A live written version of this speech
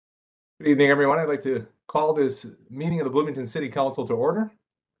Good evening, everyone. I'd like to call this meeting of the Bloomington City Council to order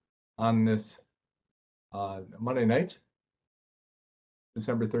on this Monday night,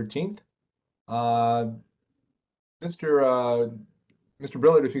 December 13th. Mr.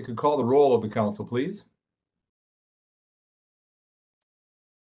 Brillard, if you could call the roll of the council, please.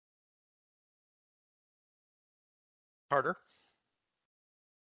 Carter.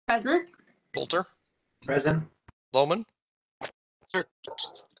 Present. Coulter. Present. Lohman. Sir.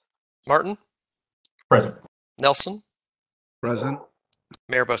 Martin. Present. Nelson. Present.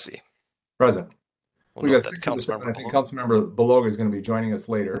 Mayor Bussey. Present. We'll We note got that 6 of the 7. I think Beloga. Councilmember Beloga is going to be joining us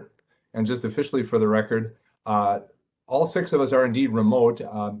later. And just officially for the record, all 6 of us are indeed remote.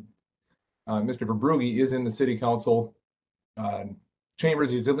 Mr. Verbrugge is in the City Council chambers.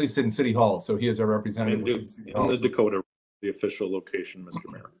 He's at least in City Hall, so he is our representative. In the Dakota, the official location,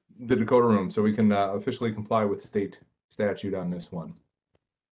 Mr. Mayor. The Dakota room, so we can officially comply with state statute on this one.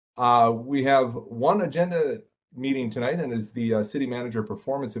 We have one agenda meeting tonight, and is the city manager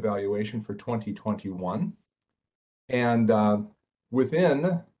performance evaluation for 2021. And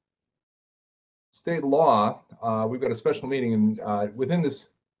within state law, we've got a special meeting, and within this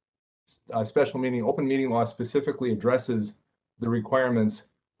special meeting, open meeting law specifically addresses the requirements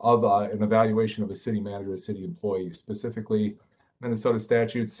of an evaluation of a city manager, a city employee. Specifically, Minnesota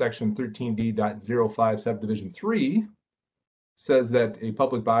statute section 13D.05 subdivision 3 says that a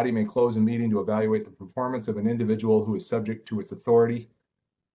public body may close a meeting to evaluate the performance of an individual who is subject to its authority.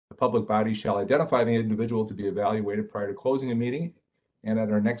 The public body shall identify the individual to be evaluated prior to closing a meeting, and at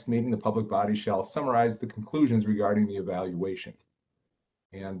our next meeting, the public body shall summarize the conclusions regarding the evaluation.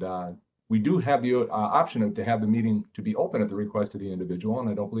 And we do have the option to have the meeting to be open at the request of the individual, and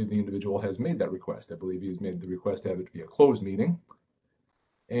I don't believe the individual has made that request. I believe he has made the request to have it to be a closed meeting.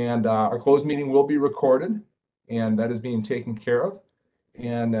 And our closed meeting will be recorded, and that is being taken care of.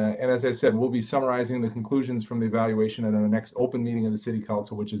 And as I said, we'll be summarizing the conclusions from the evaluation at our next open meeting of the City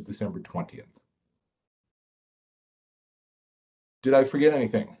Council, which is December 20th. Did I forget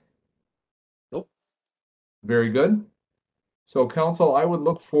anything? Nope. Very good. So, Council, I would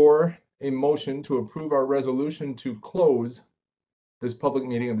look for a motion to approve our resolution to close this public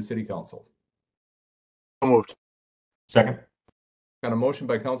meeting of the City Council. So moved. Second. Got a motion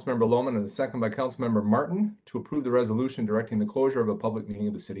by Councilmember Lohman and a second by Councilmember Martin to approve the resolution directing the closure of a public meeting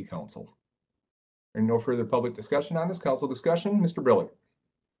of the City Council. There no further public discussion on this. Council discussion. Mr. Brillard.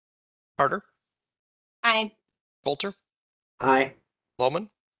 Carter. Aye. Coulter. Aye. Lohman.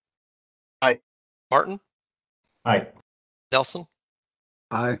 Aye. Martin. Aye. Nelson.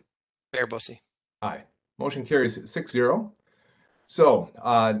 Aye. Mayor Bussey. Aye. Motion carries 6-0.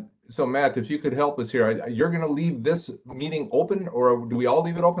 So Matt, if you could help us here, you're going to leave this meeting open, or do we all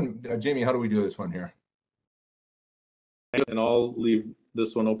leave it open? Jamie, how do we do this one here? And I'll leave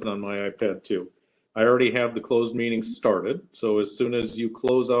this one open on my iPad too. I already have the closed meeting started. So as soon as you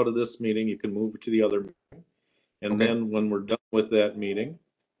close out of this meeting, you can move to the other meeting. And Okay. then when we're done with that meeting,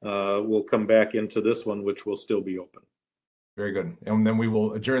 we'll come back into this one, which will still be open. Very good. And then we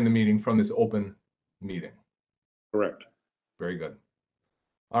will adjourn the meeting from this open meeting. Correct. Very good.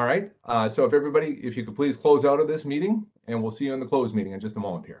 All right. So if you could please close out of this meeting, and we'll see you in the closed meeting in just a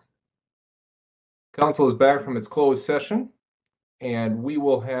moment here. Council is back from its closed session, and we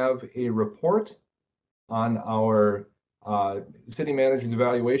will have a report on our city manager's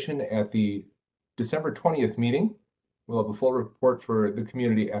evaluation at the December 20th meeting. We'll have a full report for the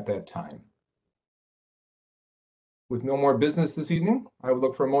community at that time. With no more business this evening, I would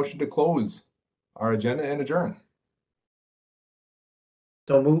look for a motion to close our agenda and adjourn.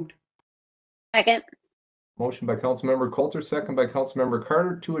 So moved. Second. Motion by Councilmember Coulter, second by Councilmember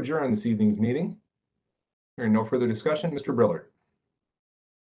Carter to adjourn this evening's meeting. Hearing no further discussion, Mr. Brillard.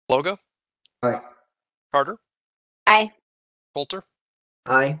 Beloga. Aye. Carter. Aye. Coulter.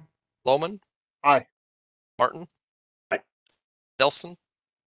 Aye. Lohman. Aye. Martin. Aye. Nelson.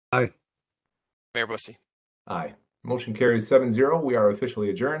 Aye. Mayor Bussey. Aye. Motion carries 7-0. We are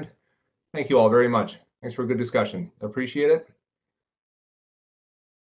officially adjourned. Thank you all very much. Thanks for a good discussion. Appreciate it.